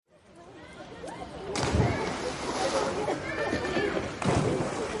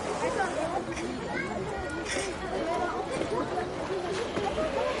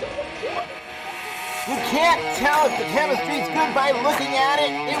can't tell if the chemistry's good by looking at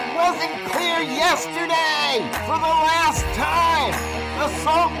it. It wasn't clear yesterday. For the last time, the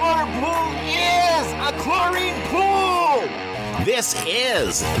saltwater pool is a chlorine pool. This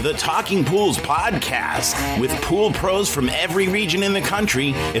is the Talking Pools podcast with pool pros from every region in the country.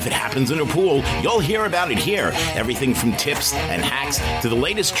 If it happens in a pool, you'll hear about it here. Everything from tips and hacks to the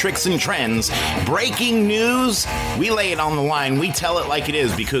latest tricks and trends. Breaking news, we lay it on the line. We tell it like it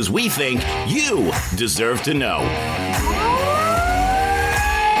is because we think you deserve to know.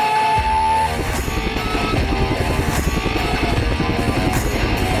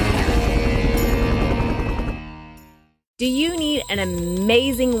 Do you need an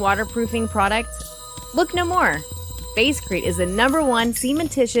amazing waterproofing product? Look no more. Basecrete is the #1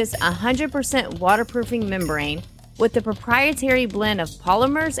 cementitious 100% waterproofing membrane with a proprietary blend of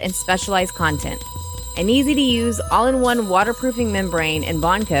polymers and specialized content. An easy-to-use, all-in-one waterproofing membrane and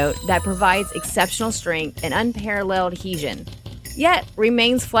bond coat that provides exceptional strength and unparalleled adhesion, yet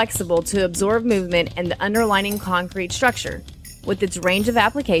remains flexible to absorb movement and the underlying concrete structure. With its range of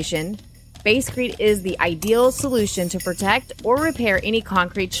application, Basecrete is the ideal solution to protect or repair any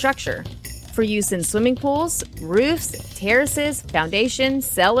concrete structure for use in swimming pools, roofs, terraces, foundations,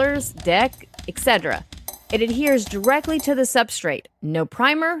 cellars, deck, etc. It adheres directly to the substrate. No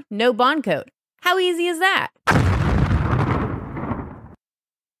primer, no bond coat. How easy is that?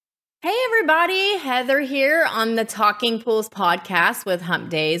 Hey everybody, Heather here on the Talking Pools podcast with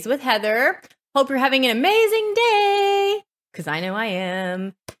Hump Days with Heather. Hope you're having an amazing day, because I know I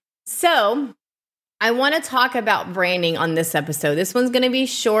am. So, I want to talk about branding on this episode. This one's going to be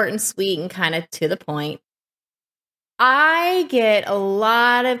short and sweet and kind of to the point. I get a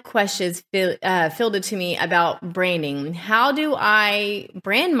lot of questions fielded to me about branding. How do I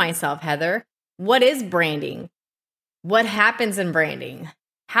brand myself, Heather? What is branding? What happens in branding?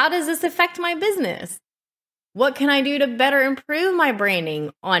 How does this affect my business? What can I do to better improve my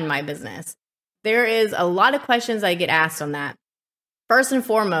branding on my business? There is a lot of questions I get asked on that. First and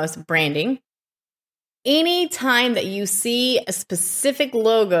foremost, branding. Anytime that you see a specific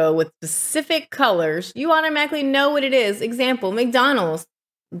logo with specific colors, you automatically know what it is. Example, McDonald's,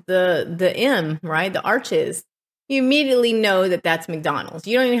 the M, right? The arches. You immediately know that that's McDonald's.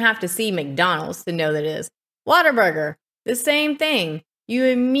 You don't even have to see McDonald's to know that it is. Whataburger, the same thing. You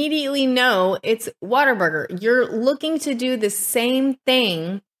immediately know it's Whataburger. You're looking to do the same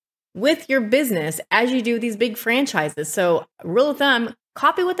thing with your business as you do these big franchises. So rule of thumb,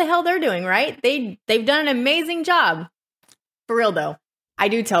 copy what the hell they're doing, right? They've done an amazing job. For real though, I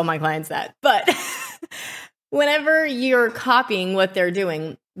do tell my clients that. But whenever you're copying what they're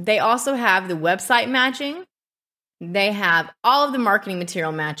doing, they also have the website matching. They have all of the marketing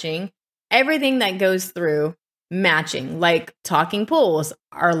material matching. Everything that goes through matching, like Talking Pools.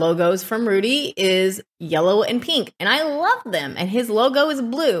 Our logos from Rudy is yellow and pink, and I love them. And his logo is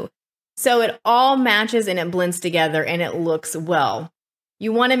blue. So it all matches and it blends together and it looks well.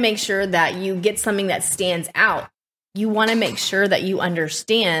 You want to make sure that you get something that stands out. You want to make sure that you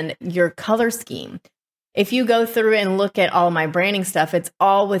understand your color scheme. If you go through and look at all my branding stuff, it's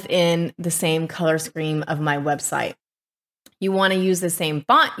all within the same color scheme of my website. You want to use the same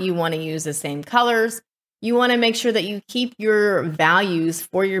font. You want to use the same colors. You want to make sure that you keep your values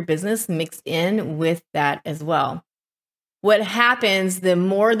for your business mixed in with that as well. What happens, the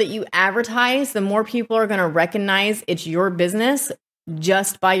more that you advertise, the more people are going to recognize it's your business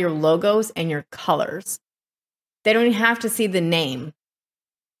just by your logos and your colors. They don't even have to see the name.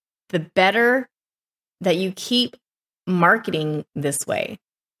 The better that you keep marketing this way,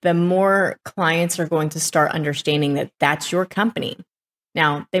 the more clients are going to start understanding that that's your company.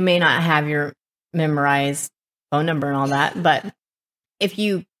 Now, they may not have your memorized phone number and all that, but if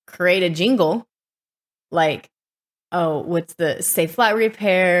you create a jingle like, oh, what's the Safe Flight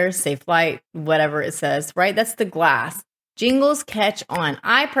Repair, Safe Flight, whatever it says, right? That's the glass. Jingles catch on.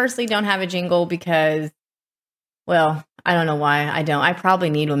 I personally don't have a jingle because, well, I don't know why I don't. I probably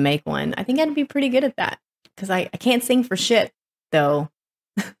need to make one. I think I'd be pretty good at that because I can't sing for shit, though.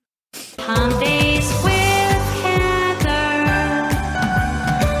 Hump Days with Heather.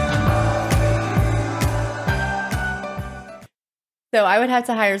 So I would have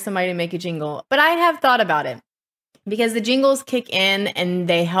to hire somebody to make a jingle, but I have thought about it. Because the jingles kick in and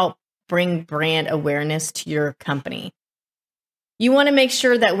they help bring brand awareness to your company. You want to make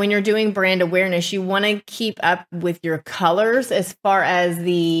sure that when you're doing brand awareness, you want to keep up with your colors as far as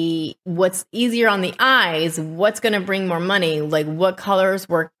what's easier on the eyes, what's going to bring more money, like what colors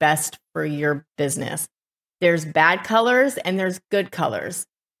work best for your business. There's bad colors and there's good colors.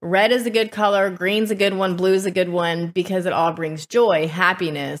 Red is a good color, green's a good one, blue is a good one because it all brings joy,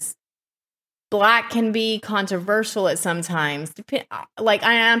 happiness, Black can be controversial at sometimes. Like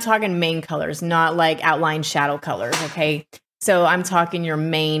I'm talking main colors, not like outline shadow colors. Okay. So I'm talking your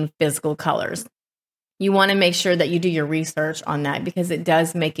main physical colors. You want to make sure that you do your research on that because it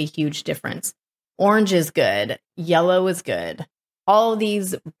does make a huge difference. Orange is good. Yellow is good. All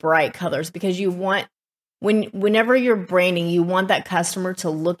these bright colors, because you want, whenever you're branding, you want that customer to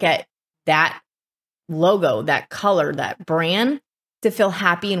look at that logo, that color, that brand, to feel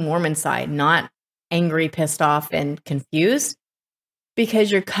happy and warm inside, not angry, pissed off, and confused,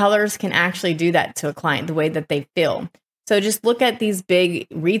 because your colors can actually do that to a client, the way that they feel. So just look at these big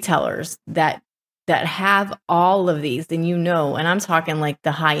retailers that have all of these, and and I'm talking like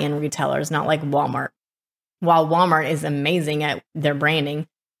the high-end retailers, not like Walmart. While Walmart is amazing at their branding,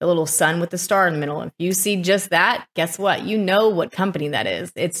 the little sun with the star in the middle, if you see just that, guess what? You know what company that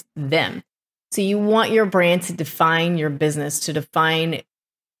is. It's them. So you want your brand to define your business, to define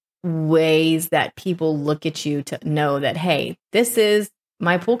ways that people look at you to know that, hey, this is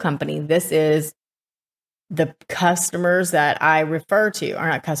my pool company. This is the customers that I refer to, or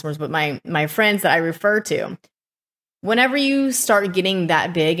not customers, but my friends that I refer to. Whenever you start getting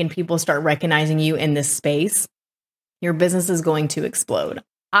that big and people start recognizing you in this space, your business is going to explode.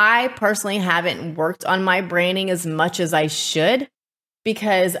 I personally haven't worked on my branding as much as I should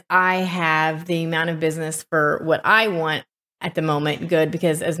because I have the amount of business for what I want at the moment good,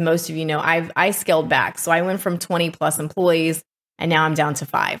 because as most of you know, I scaled back. So I went from 20 plus employees and now I'm down to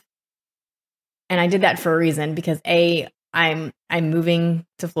 5. And I did that for a reason, because I'm moving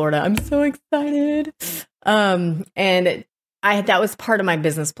to Florida. I'm so excited. And that was part of my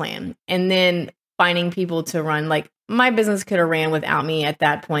business plan. And then finding people to run, like my business could have ran without me at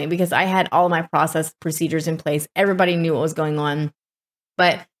that point because I had all my process procedures in place. Everybody knew what was going on.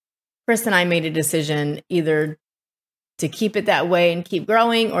 But Chris and I made a decision either to keep it that way and keep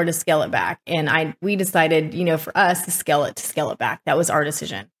growing or to scale it back. And we decided, for us to scale it back. That was our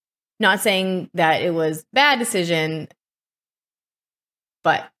decision. Not saying that it was a bad decision,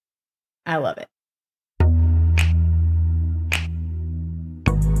 but I love it.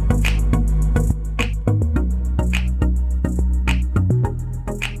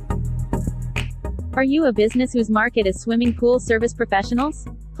 Are you a business whose market is swimming pool service professionals?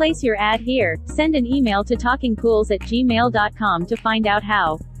 Place your ad here. Send an email to talkingpools@gmail.com to find out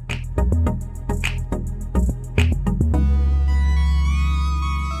how.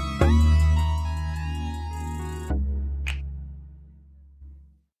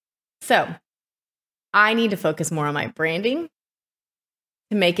 So I need to focus more on my branding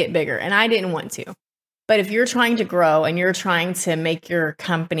to make it bigger. And I didn't want to. But if you're trying to grow and you're trying to make your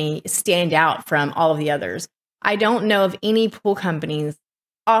company stand out from all of the others, I don't know of any pool companies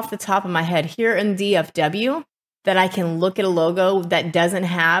off the top of my head here in DFW that I can look at a logo that doesn't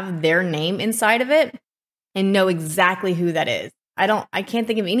have their name inside of it and know exactly who that is. I can't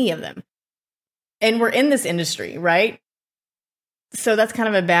think of any of them. And we're in this industry, right? So that's kind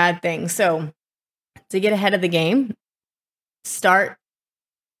of a bad thing. So to get ahead of the game, start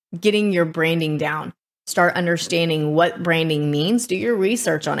getting your branding down. Start understanding what branding means. Do your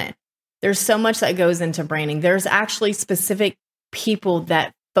research on it. There's so much that goes into branding. There's actually specific people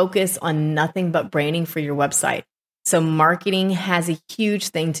that focus on nothing but branding for your website. So marketing has a huge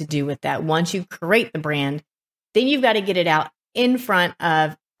thing to do with that. Once you create the brand, then you've got to get it out in front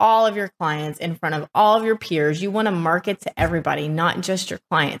of all of your clients, in front of all of your peers. You want to market to everybody, not just your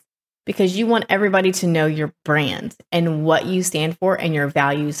clients, because you want everybody to know your brand and what you stand for and your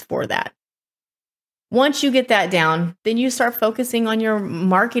values for that. Once you get that down, then you start focusing on your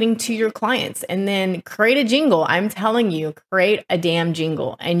marketing to your clients, and then create a jingle. I'm telling you, create a damn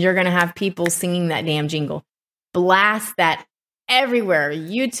jingle, and you're going to have people singing that damn jingle. Blast that everywhere.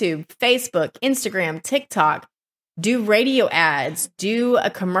 YouTube, Facebook, Instagram, TikTok. Do radio ads, do a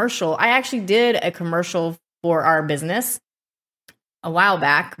commercial. I actually did a commercial for our business a while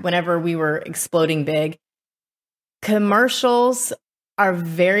back whenever we were exploding big. Commercials are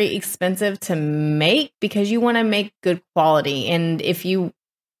very expensive to make because you want to make good quality. And if you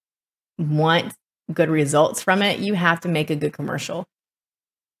want good results from it, you have to make a good commercial.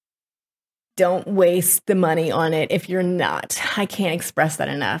 Don't waste the money on it if you're not. I can't express that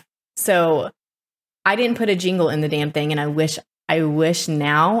enough. So I didn't put a jingle in the damn thing, and I wish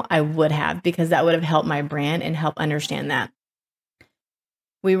now I would have, because that would have helped my brand and help understand that.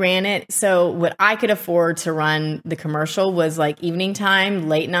 We ran it. So what I could afford to run the commercial was like evening time,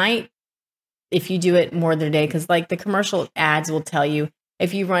 late night. If you do it more than a day, because like the commercial ads will tell you,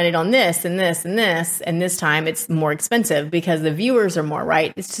 if you run it on this and this and this and this time, it's more expensive because the viewers are more,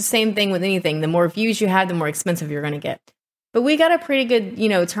 right? It's the same thing with anything. The more views you have, the more expensive you're going to get. But we got a pretty good,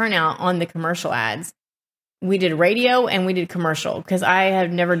 turnout on the commercial ads. We did radio and we did commercial because I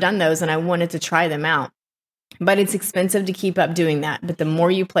have never done those and I wanted to try them out. But it's expensive to keep up doing that. But the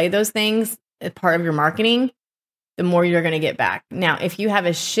more you play those things as part of your marketing, the more you're going to get back. Now, if you have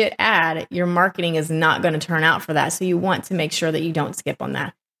a shit ad, your marketing is not going to turn out for that. So you want to make sure that you don't skip on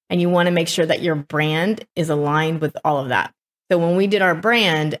that. And you want to make sure that your brand is aligned with all of that. So when we did our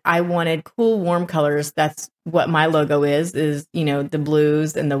brand, I wanted cool, warm colors. That's what my logo is, the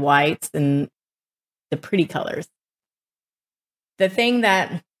blues and the whites and the pretty colors. The thing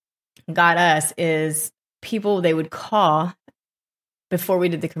that got us is people they would call before we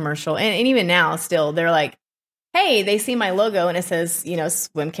did the commercial. And even now still, they're like, hey, they see my logo and it says,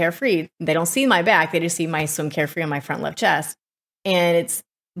 Swim Carefree. They don't see my back. They just see my Swim Carefree on my front left chest. And it's,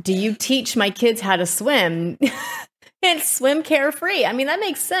 do you teach my kids how to swim? It's Swim Carefree. I mean, that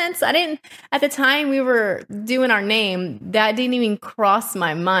makes sense. At the time we were doing our name, that didn't even cross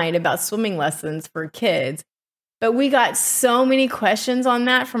my mind about swimming lessons for kids. But we got so many questions on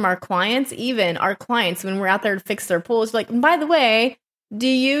that from our clients, even our clients, when we're out there to fix their pools, like, by the way, do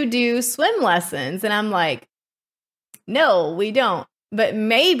you do swim lessons? And I'm like, no, we don't. But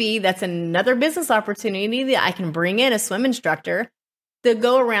maybe that's another business opportunity that I can bring in a swim instructor to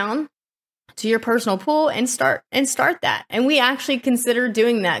go around to your personal pool and start that. And we actually considered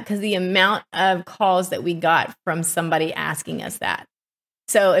doing that because the amount of calls that we got from somebody asking us that.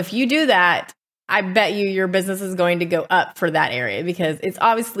 So if you do that, I bet you your business is going to go up for that area because it's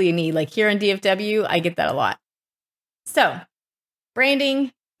obviously a need. Like here in DFW, I get that a lot. So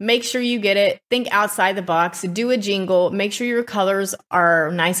branding, make sure you get it. Think outside the box. Do a jingle. Make sure your colors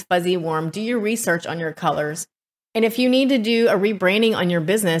are nice, fuzzy, warm. Do your research on your colors. And if you need to do a rebranding on your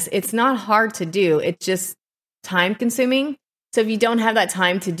business, it's not hard to do. It's just time consuming. So if you don't have that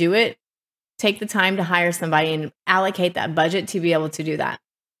time to do it, take the time to hire somebody and allocate that budget to be able to do that.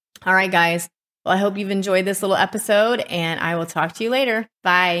 All right, guys. Well, I hope you've enjoyed this little episode and I will talk to you later.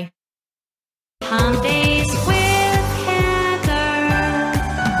 Bye. Hump Days with Heather.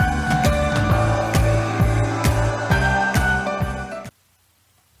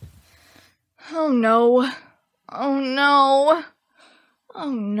 Oh no. Oh no. Oh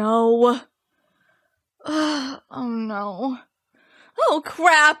no. Oh no. Oh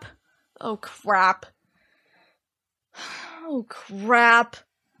crap. Oh crap. Oh crap.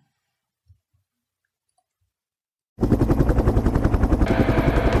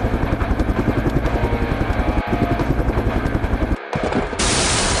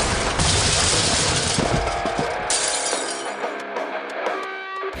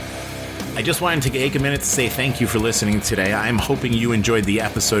 I just wanted to take a minute to say thank you for listening today. I'm hoping you enjoyed the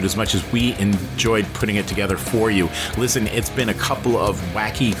episode as much as we enjoyed putting it together for you. Listen, it's been a couple of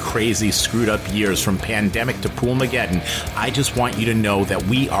wacky, crazy, screwed up years from pandemic to Poolmageddon. I just want you to know that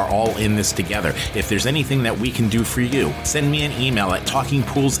we are all in this together. If there's anything that we can do for you, send me an email at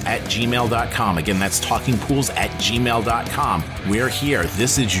talkingpools@gmail.com. Again, that's talkingpools@gmail.com. We're here.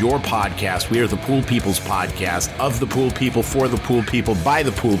 This is your podcast. We are the Pool People's Podcast, of the Pool People, for the Pool People, by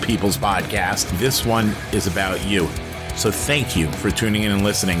the Pool People's Podcast. This one is about you. So thank you for tuning in and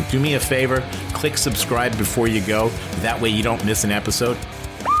listening. Do me a favor, click subscribe before you go. That way you don't miss an episode.